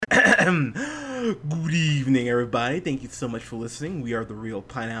Good evening, everybody. Thank you so much for listening. We are The Real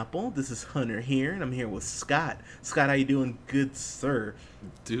Pineapple. This is Hunter here, and I'm here with Scott. Scott, how you doing? Good, sir.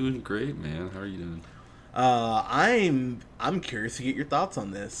 Doing great, man. How are you doing? I'm curious to get your thoughts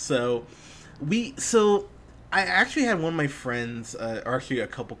on this. So I actually had one of my friends, or actually a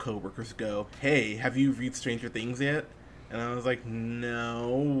couple coworkers, go, "Hey, have you reviewed Stranger Things yet?" And I was like, "No.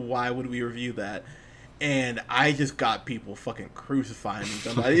 Why would we review that?" And I just got people fucking crucifying me.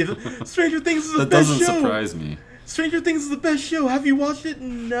 Stranger Things is the best show. That doesn't surprise me. Stranger Things is the best show. Have you watched it?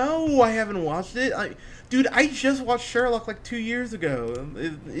 No, I haven't watched it. Dude, I just watched Sherlock like 2 years ago.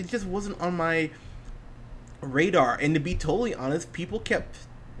 It just wasn't on my radar. And to be totally honest, people kept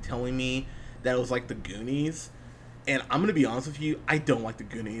telling me that it was like The Goonies. And I'm going to be honest with you, I don't like The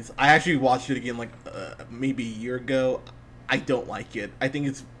Goonies. I actually watched it again like maybe a year ago. I don't like it. I think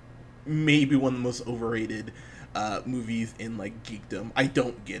it's maybe one of the most overrated movies in like geekdom. I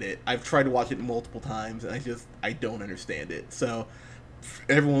don't get it. I've tried to watch it multiple times and I don't understand it. So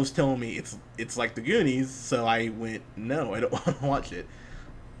everyone was telling me it's like The Goonies, so I went, no, I don't want to watch it.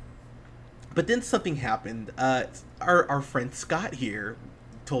 But then something happened. Our friend Scott here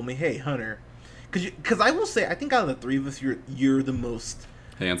told me, "Hey, Hunter, because I will say, I think out of the three of us, you're the most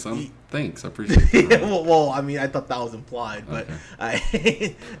handsome." Thanks, I appreciate that. well, I mean, I thought that was implied, but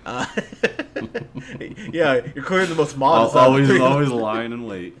okay. Yeah, you're clearly the most modest. Always lying and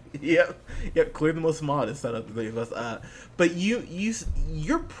late. Yeah, clearly the most modest out of the three of us. But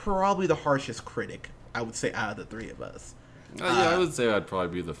you're probably the harshest critic, I would say, out of the three of us. Yeah, I would say I'd probably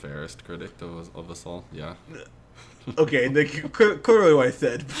be the fairest critic of us all. Yeah. Okay, clearly what I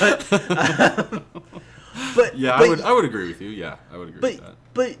said, but yeah, I would agree with you. Yeah, I would agree with that.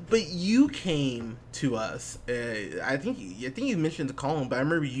 But you came to us. I think you mentioned the column, but I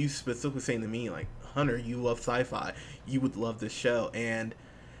remember you specifically saying to me, like, "Hunter, you love sci-fi. You would love this show." And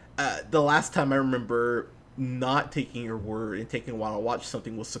the last time I remember not taking your word and taking a while to watch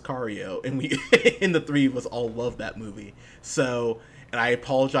something was Sicario, and we and the three of us all loved that movie. So. And I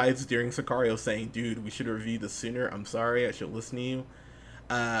apologized during Sicario saying, "Dude, we should have reviewed this sooner. I'm sorry. I should listen to you."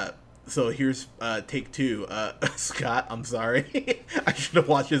 So here's take two. Scott, I'm sorry. I should have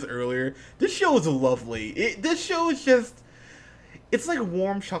watched this earlier. This show is lovely. This show is just... It's like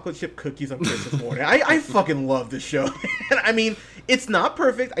warm chocolate chip cookies on Christmas morning. I fucking love this show. I mean, it's not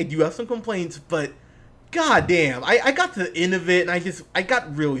perfect. I do have some complaints, but... God damn, I got to the end of it and I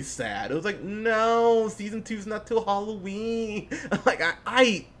got really sad. It was like, no, season 2's not till Halloween. Like,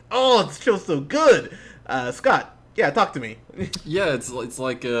 oh, this show's so good. Scott, yeah, talk to me. Yeah, it's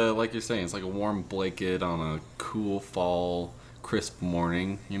like you're saying, it's like a warm blanket on a cool fall, crisp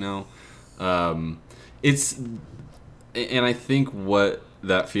morning, you know? And I think what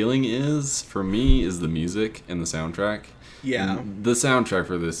that feeling is, for me, is the music and the soundtrack. Yeah. And the soundtrack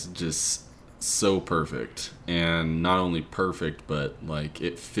for this just... so perfect, and not only perfect, but like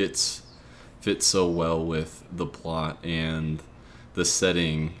it fits so well with the plot and the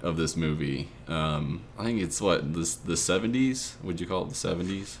setting of this movie. I think it's the 70s. Would you call it the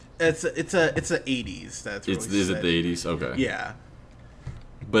 70s? It's a 80s. That's really is it the 80s? Okay. Yeah.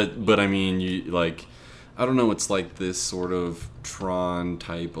 But I mean, you like, I don't know. It's like this sort of Tron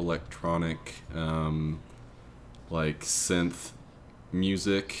type electronic, like synth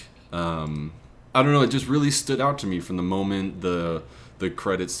music. I don't know, it just really stood out to me from the moment the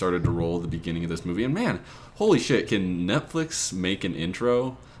credits started to roll at the beginning of this movie. And man, holy shit, can Netflix make an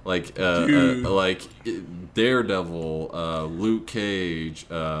intro? Like Daredevil, Luke Cage,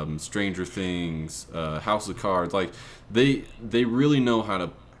 Stranger Things, House of Cards. Like they really know how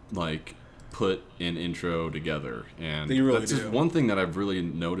to like put an intro together, and that's just one thing that I've really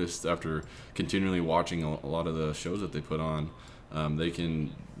noticed after continually watching a lot of the shows that they put on. They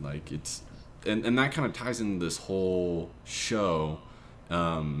can, like, it's... And that kind of ties in this whole show.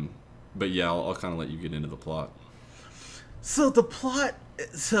 But yeah, I'll kind of let you get into the plot. So the plot...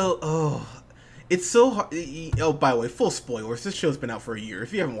 it's so hard... Oh, by the way, full spoilers. This show's been out for a year.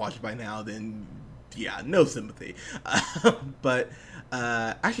 If you haven't watched it by now, then, yeah, no sympathy. But,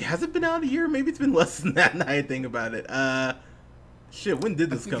 actually, has it been out a year? Maybe it's been less than that now I think about it. Shit, when did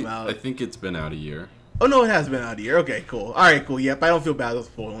this come out? I think it's been out a year. Oh, no, it has been out a year. Okay, cool. All right, cool. Yep, I don't feel bad about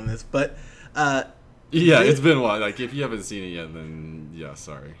spoiling this, but... yeah, it's been a while. Like, if you haven't seen it yet, then, yeah,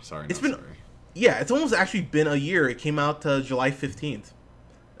 sorry. Sorry. Yeah, it's almost actually been a year. It came out July 15th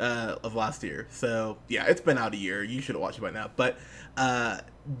of last year. So, yeah, it's been out a year. You should have watched it by now. But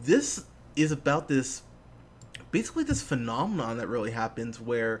this is about this... Basically, this phenomenon that really happens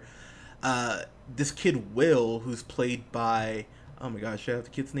where this kid, Will, who's played by... Oh my gosh, should I have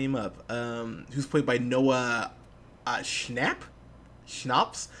the kid's name up? Who's played by Noah Schnapp?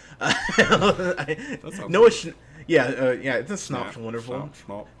 Schnapps. Noah. It's a Schnapp's wonderful.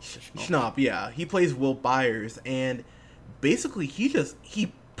 Schnapp, yeah. He plays Will Byers, and basically he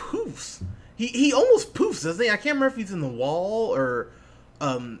poofs. He almost poofs, doesn't he? I can't remember if he's in the wall or.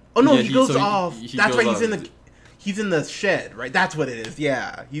 He goes off. That's right. He's in the shed, right? That's what it is.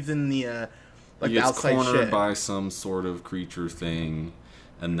 Yeah, he's in the the outside shed. He gets cornered by some sort of creature thing,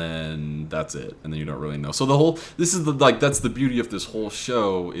 and then that's it. And then you don't really know. So that's the beauty of this whole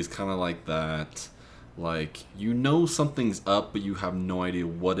show is kind of like that. Like, you know something's up, but you have no idea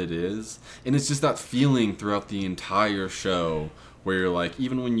what it is. And it's just that feeling throughout the entire show where you're like,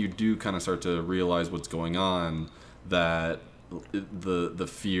 even when you do kind of start to realize what's going on, that the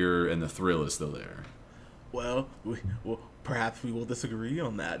fear and the thrill is still there. Well, perhaps we will disagree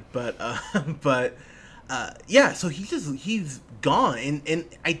on that, but so he's gone, and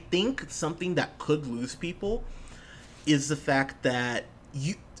I think something that could lose people is the fact that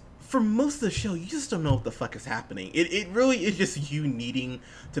for most of the show, you just don't know what the fuck is happening. It really is just you needing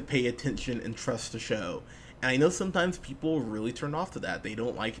to pay attention and trust the show. And I know sometimes people really turn off to that. They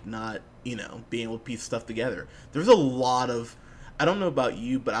don't like not, being able to piece stuff together. There's a lot of, I don't know about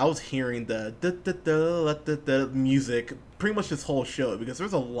you, but I was hearing the music pretty much this whole show because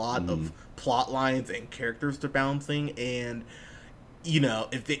there's a lot of plot lines and characters they're bouncing. And,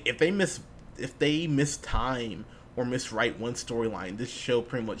 if they miss time or miswrite one storyline, this show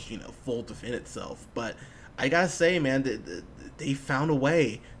pretty much, folds within itself. But I gotta say, man, they found a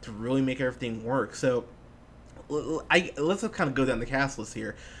way to really make everything work. So let's kind of go down the cast list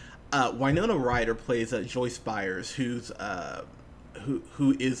here. Winona Ryder plays Joyce Byers, who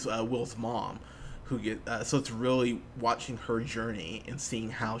is Will's mom. So it's really watching her journey and seeing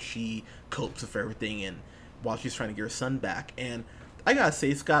how she copes with everything and while she's trying to get her son back. And I gotta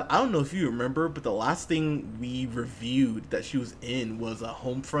say, Scott, I don't know if you remember, but the last thing we reviewed that she was in was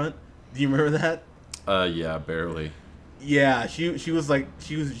Homefront. Do you remember that? Yeah, barely. Yeah, she was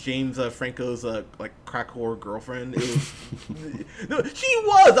James Franco's crack whore girlfriend. It was no, she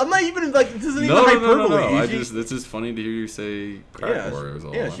was. I'm not even this isn't even hyperbole. No. It's just funny to hear you say crack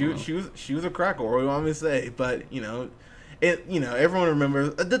whore. She was a crack whore. What do you want me to say? But everyone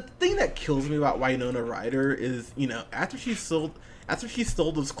remembers the thing that kills me about Winona Ryder is after she stole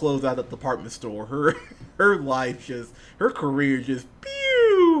those clothes out of the department store, her life her career just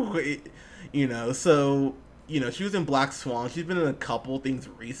pew. So. She was in Black Swan. She's been in a couple things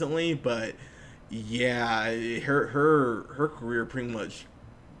recently, but yeah, her career pretty much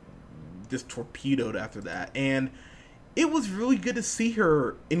just torpedoed after that. And it was really good to see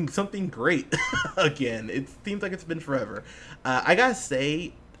her in something great again. It seems like it's been forever. I gotta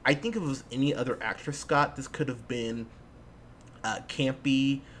say, I think if it was any other actress, Scott, this could have been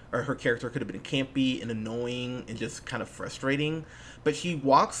campy, or her character could have been campy and annoying and just kind of frustrating. But she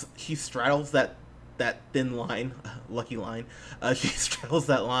straddles that thin line, lucky line, she straddles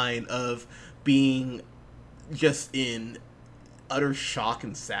that line of being just in utter shock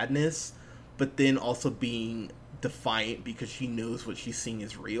and sadness, but then also being defiant because she knows what she's seeing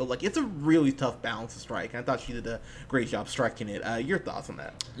is real. It's a really tough balance to strike. I thought she did a great job striking it. Your thoughts on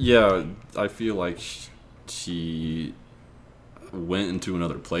that? Yeah, I feel like she went into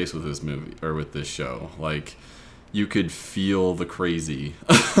another place with this movie, or with this show. You could feel the crazy.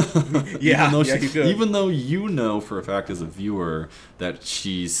 Yeah, you could. Even though for a fact as a viewer that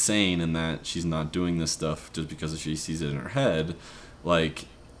she's sane and that she's not doing this stuff just because she sees it in her head,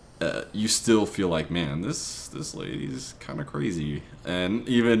 you still feel like, man, this lady's kind of crazy. And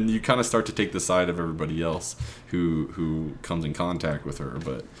even you kind of start to take the side of everybody else who comes in contact with her.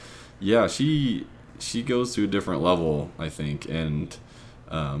 But yeah, she goes to a different level, I think. And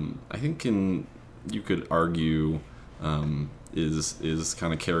I think you could argue is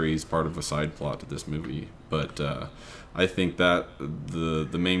kind of carries part of a side plot to this movie, but I think that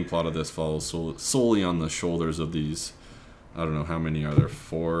the main plot of this falls solely on the shoulders of these. I don't know how many are there,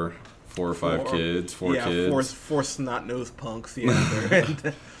 four or five kids, kids, four snot-nosed punks, yeah,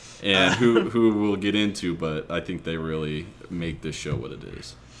 and who we'll get into, but I think they really make this show what it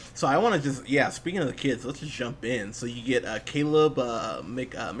is. So I want to speaking of the kids, let's just jump in. So you get Caleb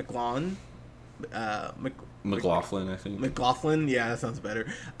McLaughlin, I think. McLaughlin, yeah, that sounds better.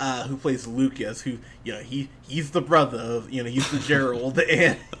 Who plays Lucas? Who he's the brother of he's the Gerald,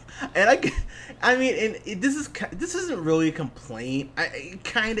 and this isn't really a complaint. It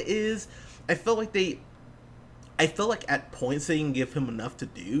kind of is. I felt like at points they didn't give him enough to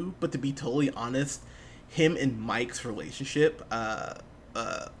do, but to be totally honest, him and Mike's relationship,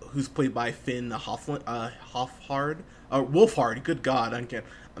 who's played by Finn Wolfhard. Good God,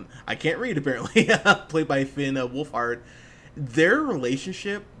 I can't read apparently. Played by Finn Wolfhard. their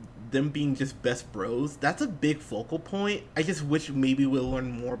relationship, them being just best bros, that's a big focal point. I just wish maybe we'll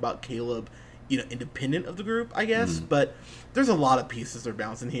learn more about Caleb, independent of the group, I guess. Mm-hmm. But there's a lot of pieces they're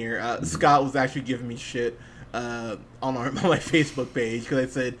bouncing here. Scott was actually giving me shit on my Facebook page because I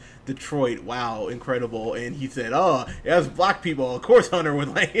said Detroit, wow, incredible, and he said, oh, it has black people, of course Hunter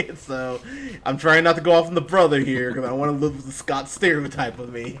would like it. So I'm trying not to go off on the brother here because I want to live with the Scott stereotype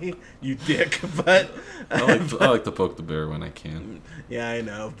of me, you dick. But I like to poke the bear when I can. Yeah, I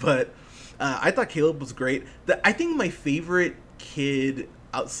know, but I thought Caleb was great. I think my favorite kid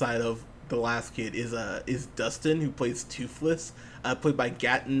outside of the last kid is Dustin, who plays Toothless, played by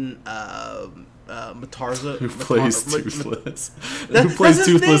Gatton Matarza. Who plays Toothless? Who plays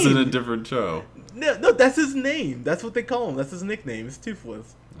Toothless in a different show? No, that's his name. That's what they call him. That's his nickname. It's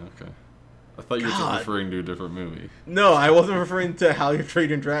Toothless. Okay. I thought you were just referring to a different movie. No, I wasn't referring to How You Train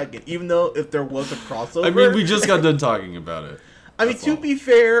Your Dragon, even though if there was a crossover. I mean, we just got done talking about it. I mean, to be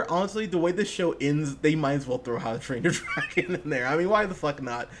fair, honestly, the way this show ends, they might as well throw How to Train Your Dragon in there. I mean, why the fuck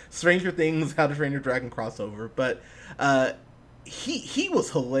not? Stranger Things, How to Train Your Dragon crossover. But he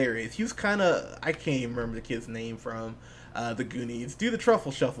was hilarious. He was kind of, I can't even remember the kid's name from the Goonies. Do the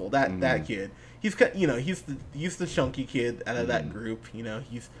Truffle Shuffle, that kid. He's he's the chunky kid out of that group.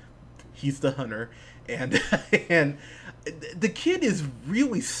 He's the hunter, and and the kid is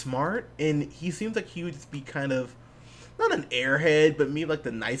really smart, and he seems like he would just be kind of not an airhead, but maybe like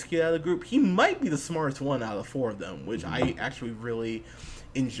the nice kid out of the group. He might be the smartest one out of the four of them, which I actually really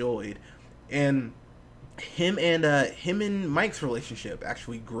enjoyed. And him and Mike's relationship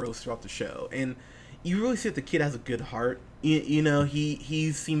actually grows throughout the show, and you really see that the kid has a good heart.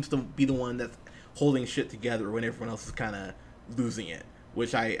 He seems to be the one that's holding shit together when everyone else is kind of losing it.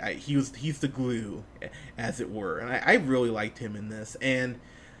 Which he's the glue, as it were, and I really liked him in this. And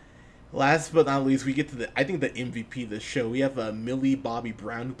last but not least, we get to the MVP of the show. We have Millie Bobby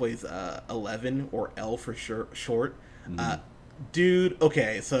Brown, who plays 11, or L for short. Mm-hmm. Dude,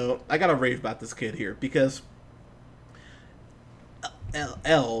 okay, so I gotta rave about this kid here because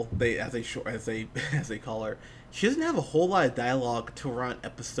L, as they call her, she doesn't have a whole lot of dialogue till around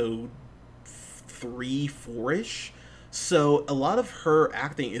episode 3, 4-ish. So a lot of her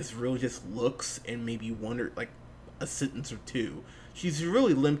acting is really just looks and maybe like a sentence or two. She's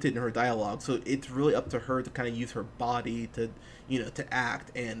really limited in her dialogue, so it's really up to her to kind of use her body to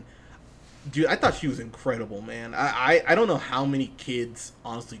act. And dude, I thought she was incredible, man. I don't know how many kids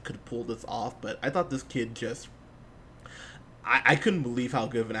honestly could pull this off, but I thought this kid just I couldn't believe how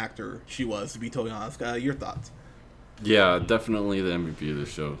good of an actor she was, to be totally honest. Your thoughts? Yeah, definitely the MVP of the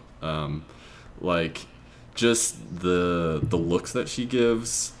show. Just the looks that she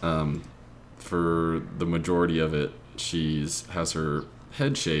gives, for the majority of it, has her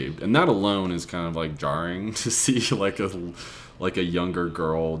head shaved, and that alone is kind of like jarring to see like a younger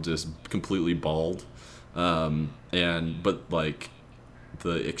girl just completely bald, but like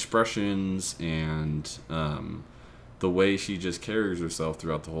the expressions and the way she just carries herself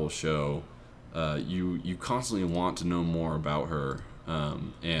throughout the whole show, you constantly want to know more about her,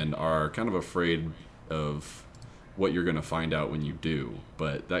 and are kind of afraid of what you're going to find out when you do,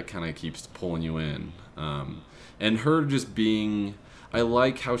 but that kind of keeps pulling you in. And her just being, I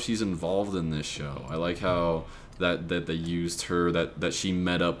like how she's involved in this show. I like how that they used her, that she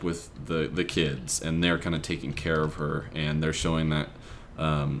met up with the kids, and they're kind of taking care of her, and they're showing that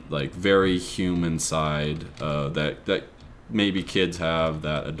like very human side that maybe kids have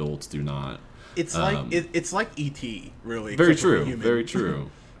that adults do not. It's it's like E.T. really. Very true. Very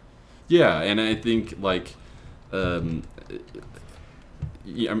true. Yeah, and I think like even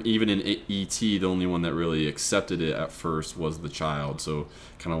in E.T., the only one that really accepted it at first was the child. So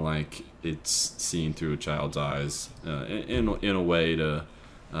kind of like it's seen through a child's eyes in a way to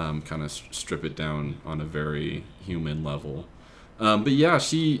kind of strip it down on a very human level. But yeah,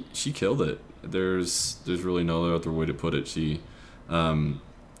 she killed it. There's really no other way to put it. She,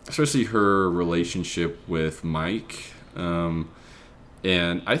 especially her relationship with Mike.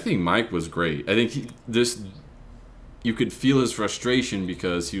 And I think Mike was great. I think you could feel his frustration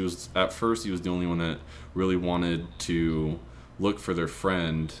because he was the only one that really wanted to look for their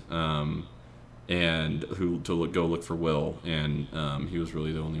friend, and go look for Will, and he was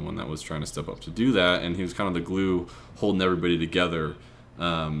really the only one that was trying to step up to do that, and he was kind of the glue holding everybody together.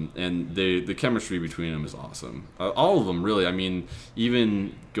 And the chemistry between them is awesome. All of them, really. I mean,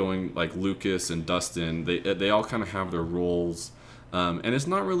 even going like Lucas and Dustin, they all kind of have their roles. And it's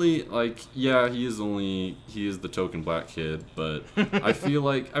not really like, yeah, he is the token black kid, but I feel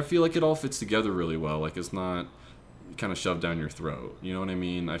like it all fits together really well. Like, it's not kind of shoved down your throat. You know what I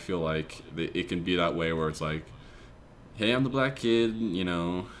mean? I feel like it can be that way where it's like, hey, I'm the black kid, you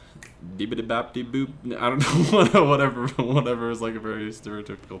know, deebity bop dee boop. I don't know, whatever is like a very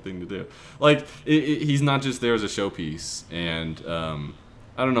stereotypical thing to do. Like, he's not just there as a showpiece, and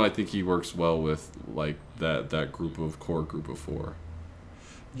I don't know. I think he works well with like that core group of four.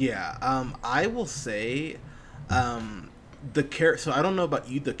 Yeah, I will say, so I don't know about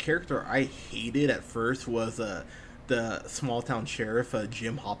you. The character I hated at first was the small town sheriff,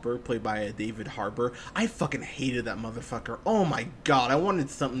 Jim Hopper, played by David Harbour. I fucking hated that motherfucker. Oh my god, I wanted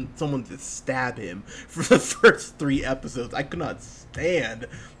someone to stab him for the first 3 episodes. I could not stand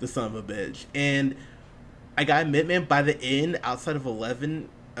the son of a bitch. And I gotta admit, man, by the end, outside of 11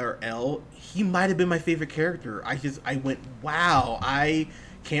 or L, he might have been my favorite character. I went, wow, I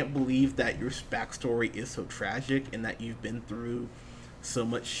can't believe that your backstory is so tragic and that you've been through so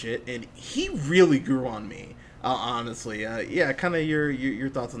much shit. And he really grew on me, honestly. Yeah, kind of your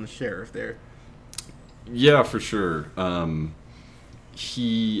thoughts on the sheriff there. Yeah, for sure. I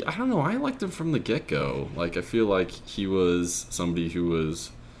don't know, I liked him from the get-go. Like, I feel like he was somebody who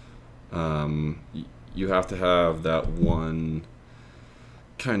was, you have to have that one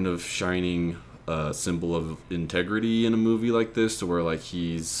kind of shining symbol of integrity in a movie like this, to where like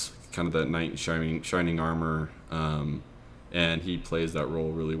he's kind of that knight in shining armor, and he plays that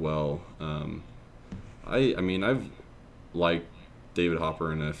role really well. I mean, I've liked David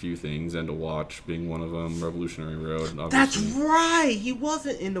Hopper in a few things, End of Watch being one of them, Revolutionary Road, obviously. That's right, he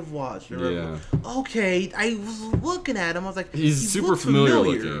wasn't End of Watch. Yeah. Okay, I was looking at him, I was like, he's super familiar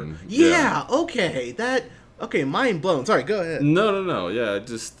looking. Yeah, okay, mind blown. Sorry, go ahead. No. Yeah,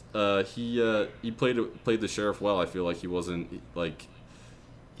 just he played the sheriff well. I feel like he wasn't like.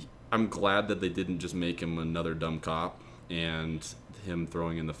 I'm glad that they didn't just make him another dumb cop, and him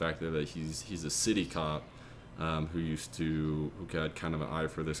throwing in the fact that he's a city cop who had kind of an eye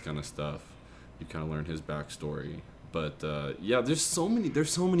for this kind of stuff. You kind of learn his backstory. But yeah, there's so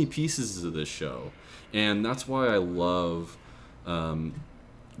many pieces of this show, and that's why I love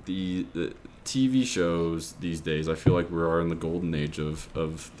the TV shows these days. I feel like we are in the golden age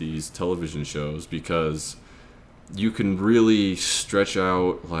of these television shows, because you can really stretch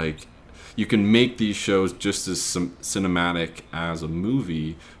out, like, you can make these shows just as cinematic as a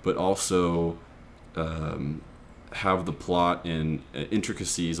movie, but also have the plot and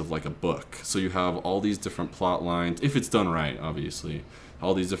intricacies of like a book. So you have all these different plot lines, if it's done right, obviously,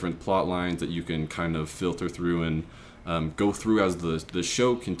 all these different plot lines that you can kind of filter through and go through as the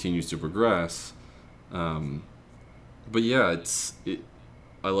show continues to progress. But yeah,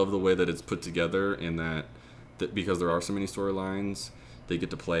 I love the way that it's put together, and that because there are so many storylines, they get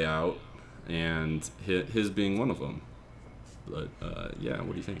to play out, and his being one of them. But yeah,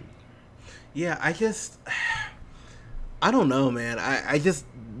 what do you think? Yeah, I don't know, man.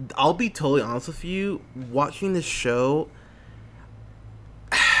 I'll be totally honest with you. Watching this show,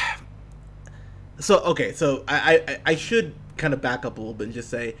 so I should kind of back up a little bit and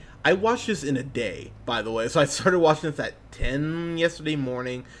just say I watched this in a day. By the way, so I started watching this at 10 yesterday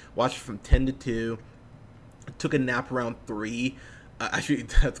morning. Watched it from 10 to 2. Took a nap around 3. Actually,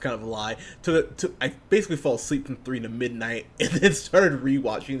 that's kind of a lie. I basically fell asleep from 3 to midnight, and then started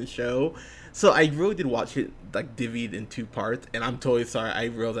rewatching the show. So I really did watch it like divvied in 2 parts, and I'm totally sorry. I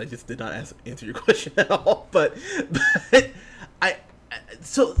realized I just did not answer your question at all. But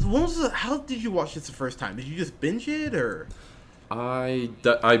so how did you watch this the first time? Did you just binge it, or? I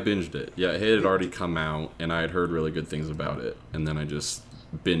binged it. Yeah, it had already come out, and I had heard really good things about it, and then I just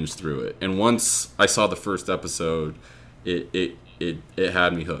binged through it. And once I saw the first episode, it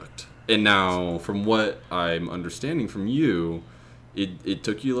had me hooked. And now, from what I'm understanding from you, it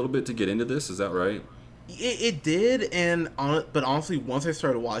took you a little bit to get into this. Is that right? It did, but honestly, once I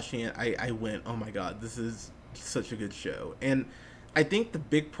started watching it, I went, oh my god, this is such a good show. And I think the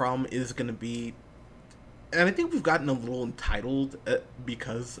big problem is going to be, and I think we've gotten a little entitled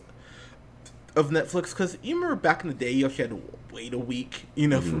because of Netflix, because you remember back in the day, you actually had to wait a week, for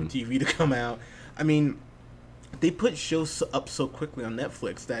TV to come out. I mean, they put shows up so quickly on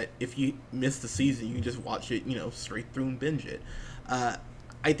Netflix that if you miss the season, you can just watch it, straight through and binge it.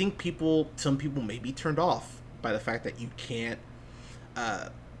 I think some people may be turned off by the fact that you can't,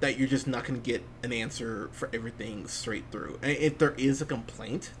 that you're just not going to get an answer for everything straight through. And if there is a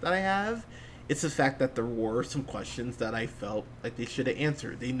complaint that I have, it's the fact that there were some questions that I felt like they should have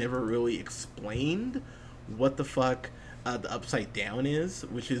answered. They never really explained what the fuck the Upside Down is,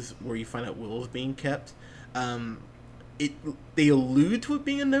 which is where you find out Willow's being kept. They allude to it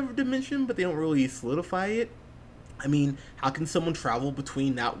being another dimension, but they don't really solidify it. I mean, how can someone travel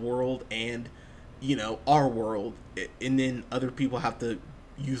between that world and, our world, and then other people have to,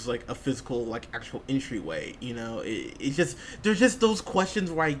 use like a physical like actual entryway. It's just there's just those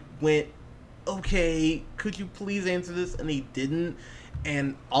questions where I went, okay, could you please answer this? And they didn't.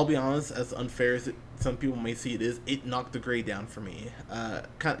 And I'll be honest, as unfair as some people may see it is, it knocked the grade down for me.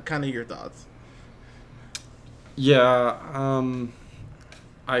 Kind of your thoughts? Yeah,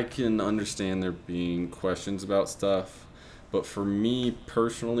 I can understand there being questions about stuff, but for me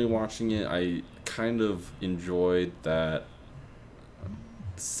personally watching it, I kind of enjoyed that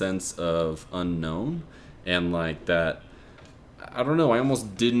sense of unknown and like that. I don't know, I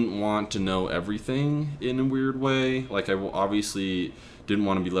almost didn't want to know everything in a weird way. Like, I obviously didn't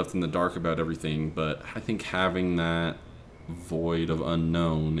want to be left in the dark about everything, but I think having that void of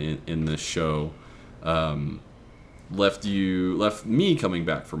unknown in this show left me coming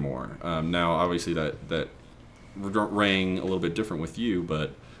back for more. Now, obviously, that rang a little bit different with you,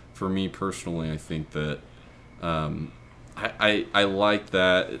 but for me personally, I think that I like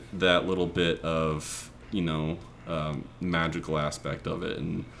that little bit of magical aspect of it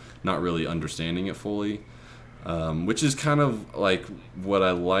and not really understanding it fully, which is kind of like what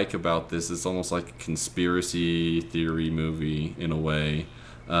I like about this. It's almost like a conspiracy theory movie in a way,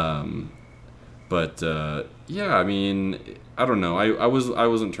 but yeah, I mean, I don't know, I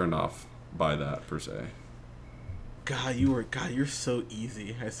wasn't turned off by that per se. God, you're so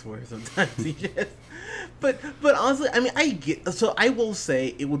easy, I swear sometimes. But honestly, I mean, I will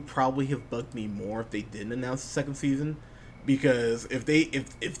say it would probably have bugged me more if they didn't announce the second season, because if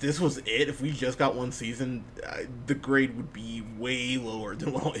this was it, if we just got one season, the grade would be way lower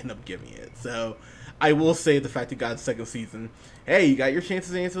than what I'll end up giving it. So I will say the fact that got a second season, hey, you got your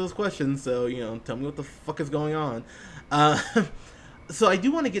chances to answer those questions, so tell me what the fuck is going on. So I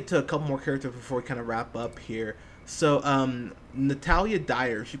do want to get to a couple more characters before we kind of wrap up here. So Natalia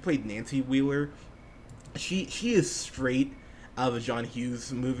Dyer, she played Nancy Wheeler. She is straight out of a John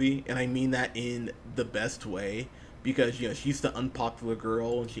Hughes movie, and I mean that in the best way, because she's the unpopular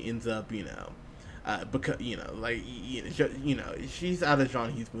girl, and she ends up because she's out of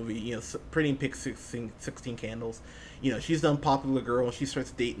John Hughes movie, Pretty in Pink 16 Candles. She's the unpopular girl, and she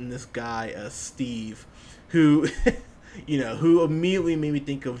starts dating this guy Steve, who who immediately made me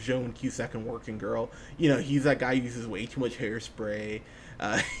think of Joan Cusack in Working Girl. He's that guy who uses way too much hairspray.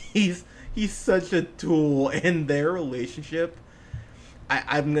 He's such a tool, and their relationship,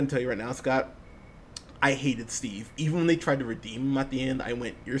 I'm going to tell you right now, Scott, I hated Steve. Even when they tried to redeem him at the end, I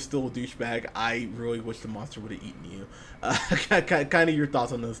went, you're still a douchebag. I really wish the monster would have eaten you. Kind of your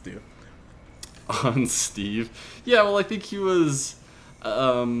thoughts on those two. On Steve? Yeah, well, I think he was...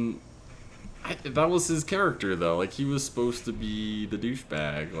 that was his character, though. Like, he was supposed to be the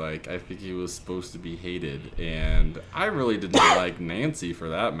douchebag. Like, I think he was supposed to be hated. And I really didn't like Nancy, for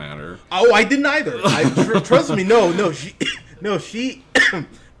that matter. Oh, I didn't either. Trust me. No, she...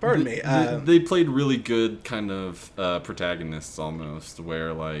 Pardon me. They played really good kind of protagonists, almost,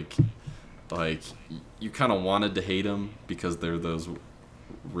 where, like you kind of wanted to hate them because they're those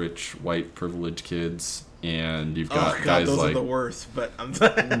rich, white, privileged kids. And you've got guys those like... are the worst, but I'm no,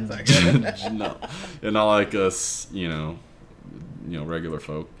 and not like us, regular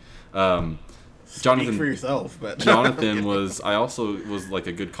folk. Jonathan, speak for yourself, but Jonathan was like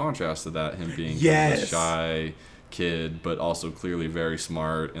a good contrast to that. Him being kind of a shy kid, but also clearly very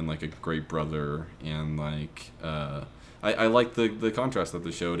smart and like a great brother. And like, I like the contrast that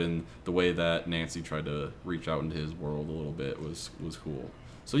they showed, in the way that Nancy tried to reach out into his world a little bit was cool.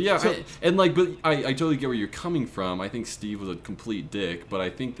 So yeah, I totally get where you're coming from. I think Steve was a complete dick, but I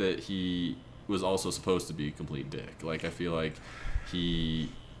think that he was also supposed to be a complete dick. Like, I feel like he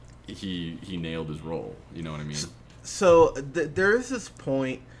nailed his role. You know what I mean? So there is this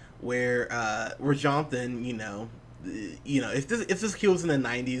point where Jonathan, if this kid was in the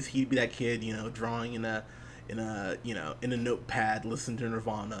 90s, he'd be that kid, drawing in a notepad, listening to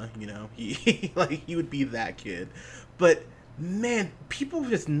Nirvana. He would be that kid, but. Man, people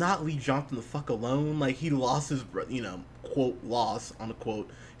just not leave Jonathan the fuck alone. Like, he lost his, quote, loss, unquote,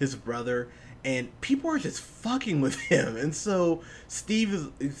 his brother, and people are just fucking with him. And so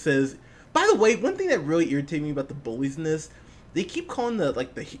Steve says, by the way, one thing that really irritated me about the bullies in this, they keep calling the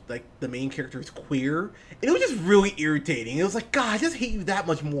main characters queer, and it was just really irritating. It was like, God, I just hate you that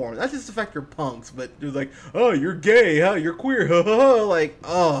much more. Not just the fact you're punks, but it was like, oh, you're gay, huh? You're queer, like,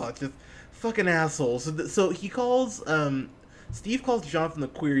 oh, just fucking assholes. So he calls, Steve calls Jonathan the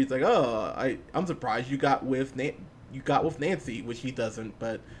queer. He's like, oh, I'm surprised you got with Nancy, which he doesn't,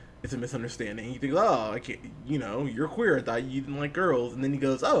 but it's a misunderstanding. He thinks, oh, I can't, you're queer. I thought you didn't like girls. And then he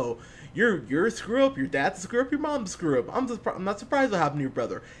goes, oh, you're a screw up. Your dad's a screw up. Your mom's a screw up. I'm not surprised what happened to your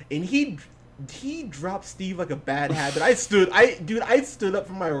brother. And he he dropped Steve like a bad habit. I stood up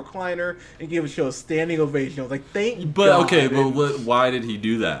from my recliner and gave a show a standing ovation. I was like, thank God. Okay, but why did he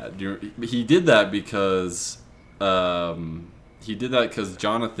do that? He did that because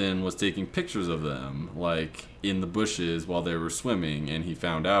Jonathan was taking pictures of them, like in the bushes while they were swimming, and he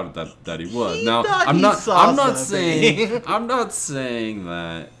found out that he was. Now, I'm not saying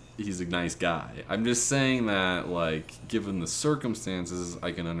that he's a nice guy. I'm just saying that, like, given the circumstances,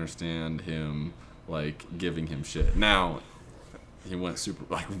 I can understand him, like, giving him shit. Now, he went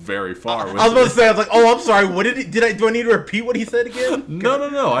very far. I was about to say, I was like, oh, I'm sorry. What do I need to repeat what he said again?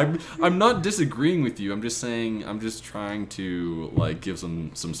 No. I'm not disagreeing with you. I'm just saying, I'm just trying to, like, give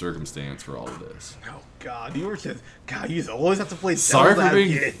some circumstance for all of this. Oh, God. You always have to play sorry for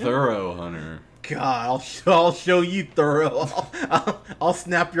being thorough, Hunter. God, I'll show you thorough. I'll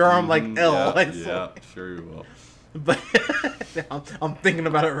snap your arm like L. Yeah, sure you will. But I'm thinking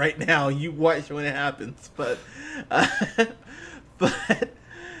about it right now. You watch when it happens. But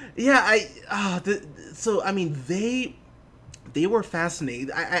yeah, they were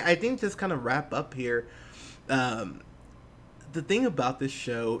fascinating. I think just kind of wrap up here. The thing about this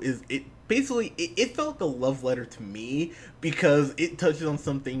show is it felt like a love letter to me because it touches on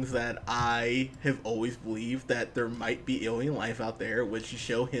some things that I have always believed, that there might be alien life out there, which the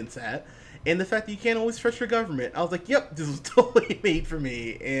show hints at, and the fact that you can't always trust your government. I was like, yep, this was totally made for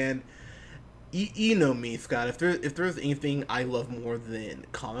me. And you know me, Scott. If there's anything I love more than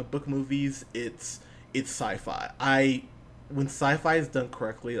comic book movies, it's sci-fi. When sci-fi is done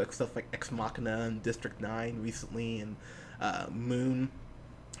correctly, like stuff like Ex Machina and District 9 recently, and Moon,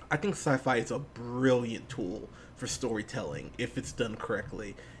 I think sci-fi is a brilliant tool for storytelling if it's done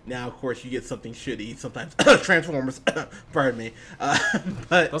correctly. Now, of course, you get something shitty sometimes. Transformers, pardon me.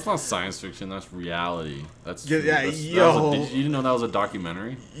 But that's not science fiction. That's reality. That's you didn't know that was a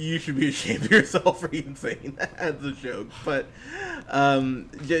documentary? You should be ashamed of yourself for even saying that as a joke. But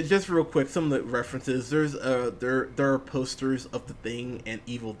just real quick, some of the references. There are posters of The Thing and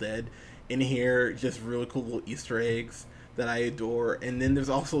Evil Dead in here. Just really cool little Easter eggs that I adore. And then there's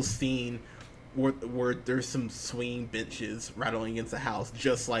also a scene where there's some swinging benches rattling against the house,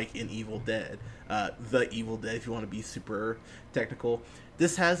 just like in Evil Dead. The Evil Dead, if you want to be super technical.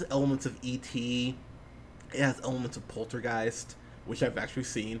 This has elements of E.T. It has elements of Poltergeist, which I've actually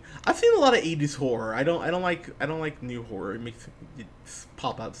seen. I've seen a lot of 80s horror. I don't like new horror. It makes it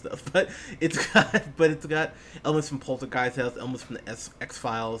pop out stuff. But it's got elements from Poltergeist. It has elements from the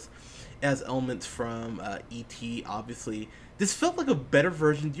X-Files. It has elements from E.T., obviously. This felt like a better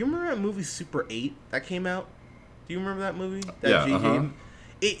version. Do you remember that movie Super 8 that came out? Do you remember that movie?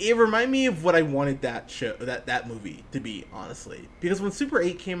 It reminded me of what I wanted that movie to be, honestly. Because when Super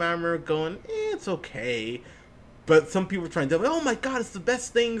 8 came out, I remember going, it's okay. But some people were trying to tell me, oh my god, it's the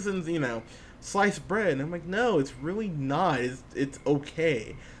best things in, sliced bread. And I'm like, no, it's really not. It's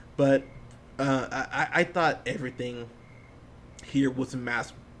okay. But I thought everything here was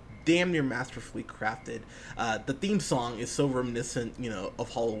damn near masterfully crafted. The theme song is so reminiscent, of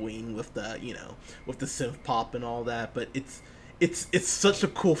Halloween with the synth pop and all that. But it's such a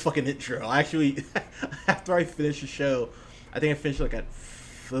cool fucking intro. Actually, after I finished the show, I think I finished like at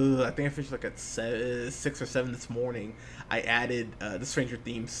 6 or 7 this morning. I added the Stranger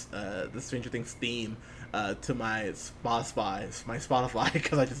Things theme to my Spotify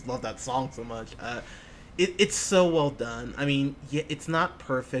because I just love that song so much. It's so well done. I mean, yeah, it's not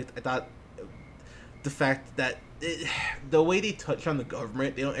perfect. I thought the fact that the way they touch on the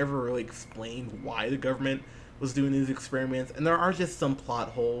government, they don't ever really explain why the government was doing these experiments, and there are just some plot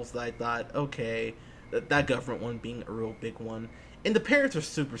holes that I thought, okay, that government one being a real big one. And the parents are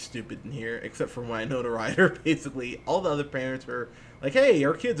super stupid in here, except for Winona Ryder. Basically, all the other parents are like, "Hey,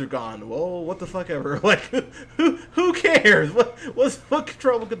 our kids are gone. Well, what the fuck ever? Like, who cares? What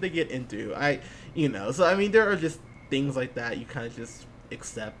trouble could they get into?" So I mean, there are just things like that you kind of just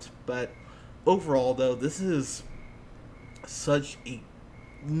accept. But overall, though, this is such a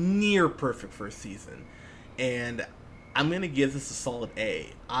near perfect first season, and I'm gonna give this a solid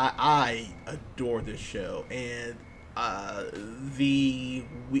A. I adore this show, and I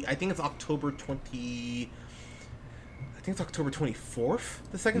think it's October 24th.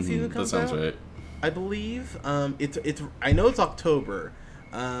 The second season comes out. That sounds right. I believe. It's. I know it's October.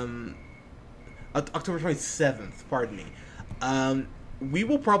 October 27th. Pardon me. We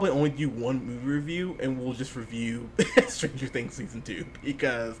will probably only do one movie review, and we'll just review Stranger Things season 2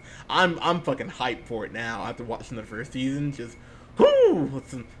 because I'm fucking hyped for it now after watching the first season. Just with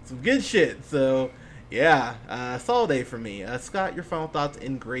some good shit. So. Yeah, solid A for me. Scott, your final thoughts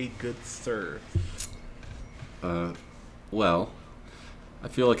in grade, good sir. Well, I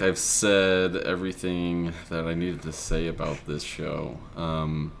feel like I've said everything that I needed to say about this show.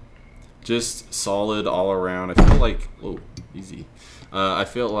 Just solid all around. I feel like... Whoa, easy. I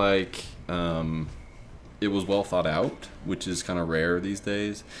feel like it was well thought out, which is kind of rare these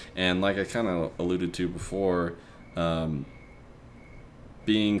days. And like I kind of alluded to before,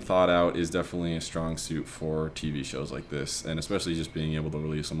 being thought out is definitely a strong suit for TV shows like this. And especially just being able to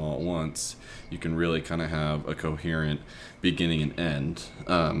release them all at once, you can really kind of have a coherent beginning and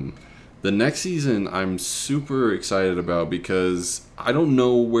end. The next season I'm super excited about because I don't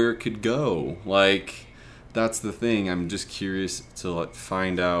know where it could go. Like, that's the thing. I'm just curious to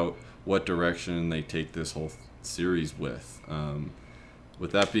find out what direction they take this whole series with.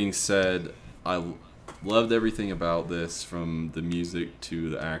 With that being said, I loved everything about this, from the music to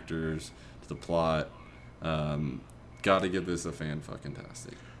the actors to the plot. Gotta give this a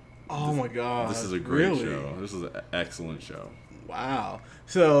fan-fucking-tastic. Oh my god. This is a great show. This is an excellent show. Wow.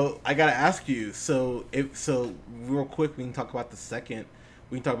 So I gotta ask you. So real quick, we can talk about the second.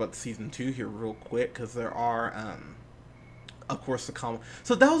 We can talk about the season 2 here real quick because there are, of course, the Comic.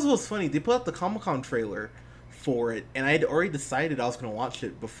 So that was what's funny. They put out the Comic-Con trailer for it, and I had already decided I was gonna watch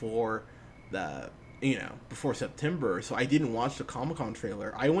it before September. So I didn't watch the Comic-Con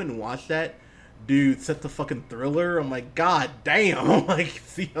trailer. I went and watched that. Dude, set the fucking Thriller. I'm like, god damn. I'm like,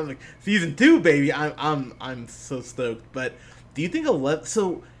 season 2, baby. I'm so stoked. But do you think 11?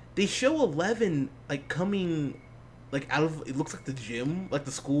 So they show 11 like coming like out of, it looks like the gym, like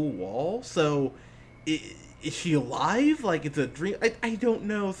the school wall. So is she alive? Like it's a dream? I don't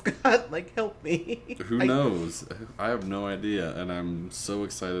know, Scott. Like, help me. Who knows? I have no idea, and I'm so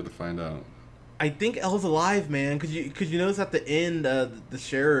excited to find out. I think Elle's alive, man. Cause you notice at the end, the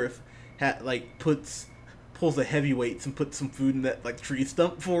sheriff pulls the heavyweights and puts some food in that like tree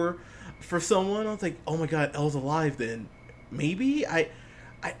stump for someone. I was like, oh my god, Elle's alive. Then maybe I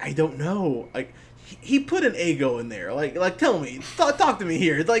don't know. Like he put an ego in there. Like tell me, talk to me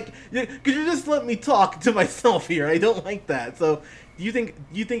here. Like, could you just let me talk to myself here? I don't like that. So do you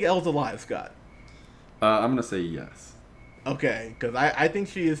think Elle's alive, Scott? I'm gonna say yes. Okay, because I think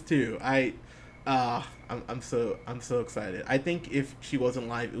she is too. I'm so excited. I think if she wasn't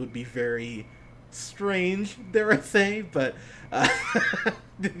live, it would be very strange, dare I say. But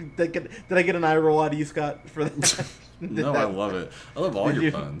did I get an eye roll out of you, Scott, for that? No, I love it. I love all your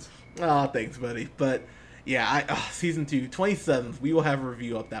puns. Oh, thanks, buddy. But yeah, season 2, 27th, we will have a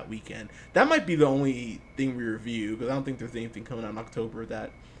review up that weekend. That might be the only thing we review, because I don't think there's anything coming out in October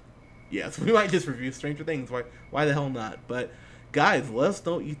that... Yeah, so we might just review Stranger Things. Why the hell not? But guys, let us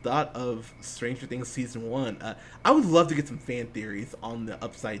know what you thought of Stranger Things Season 1. I would love to get some fan theories on the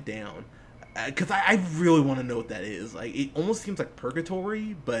Upside Down, because I really want to know what that is. Like, it almost seems like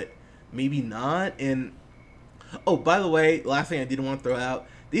purgatory, but maybe not. And, oh, by the way, last thing I didn't want to throw out,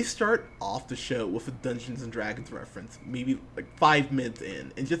 they start off the show with a Dungeons & Dragons reference, maybe like 5 minutes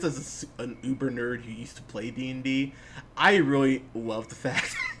in. And just as an uber nerd who used to play D&D, I really love the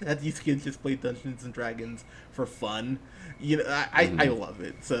fact that these kids just play Dungeons & Dragons for fun. You know, I love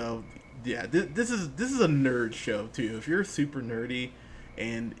it. So, yeah, this is a nerd show, too. If you're super nerdy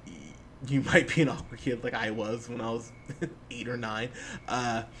and you might be an awkward kid like I was when I was 8 or 9,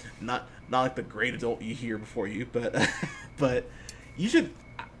 not like the great adult you hear before you, but you should...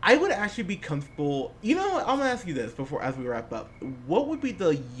 I would actually be comfortable... You know what? I'm going to ask you this as we wrap up. What would be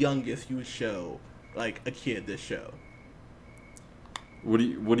the youngest you would show, like, a kid this show? What do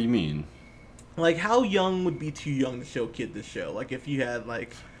you mean? Like, how young would be too young to show a kid this show? Like, if you had,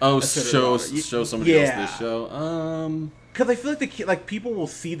 like... Oh, show somebody else this show? Because I feel like people will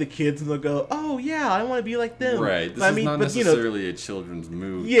see the kids and they'll go, oh, yeah, I want to be like them. Right. This is not necessarily a children's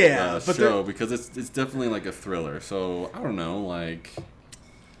movie show, because it's definitely like a thriller. So, I don't know,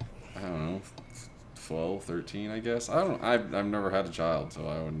 12, 13, I guess. I've never had a child, so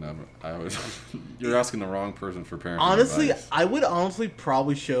I would you're asking the wrong person for parenting honestly advice. I would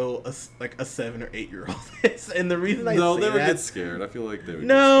probably show a 7 or 8 year old this, and the reason they would get scared. I feel like they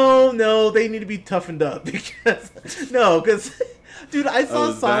would they need to be toughened up, because dude, I saw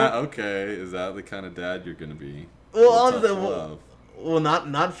is that the kind of dad you're gonna be? Well,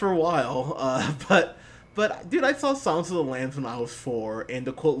 not for a while, but dude, I saw Songs of the Lambs when I was 4, and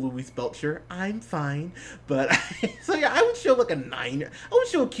to quote Louise Belcher, I'm fine. But so yeah, I would show like a 9. I would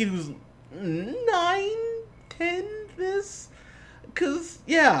show a kid who's 9, 10 this, because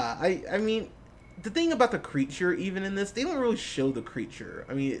yeah, I mean, the thing about the creature, even in this, they don't really show the creature.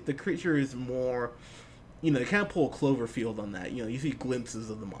 I mean, the creature is more, they kind of pull a Cloverfield on that. You see glimpses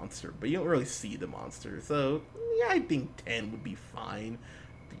of the monster, but you don't really see the monster. So yeah, I think 10 would be fine.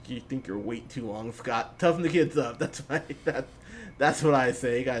 You think you're waiting too long, Scott. Toughen the kids up. That's what I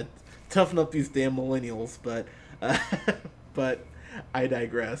say. You gotta toughen up these damn millennials. But I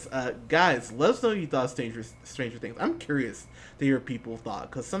digress. Guys, let us know what you thought of Stranger Things. I'm curious to hear what people thought,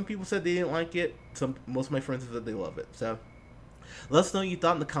 because some people said they didn't like it. Most of my friends said they love it. So let us know what you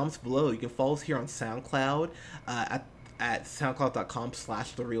thought in the comments below. You can follow us here on SoundCloud at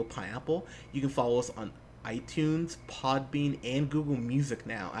soundcloud.com/TheRealPineapple. You can follow us on iTunes, Podbean, and Google Music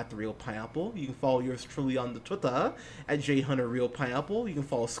now at The Real Pineapple. You can follow yours truly on the Twitter at JHunterRealPineapple. You can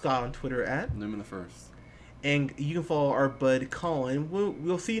follow Scott on Twitter at Newman the First. And you can follow our bud Colin.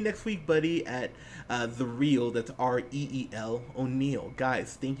 We'll see you next week, buddy, at The Real. That's REEL O'Neill.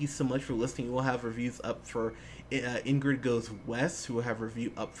 Guys, thank you so much for listening. We'll have reviews up for Ingrid Goes West. We'll have a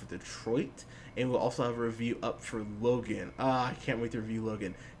review up for Detroit. And we'll also have a review up for Logan. I can't wait to review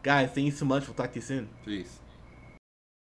Logan. Guys, thank you so much. We'll talk to you soon. Peace.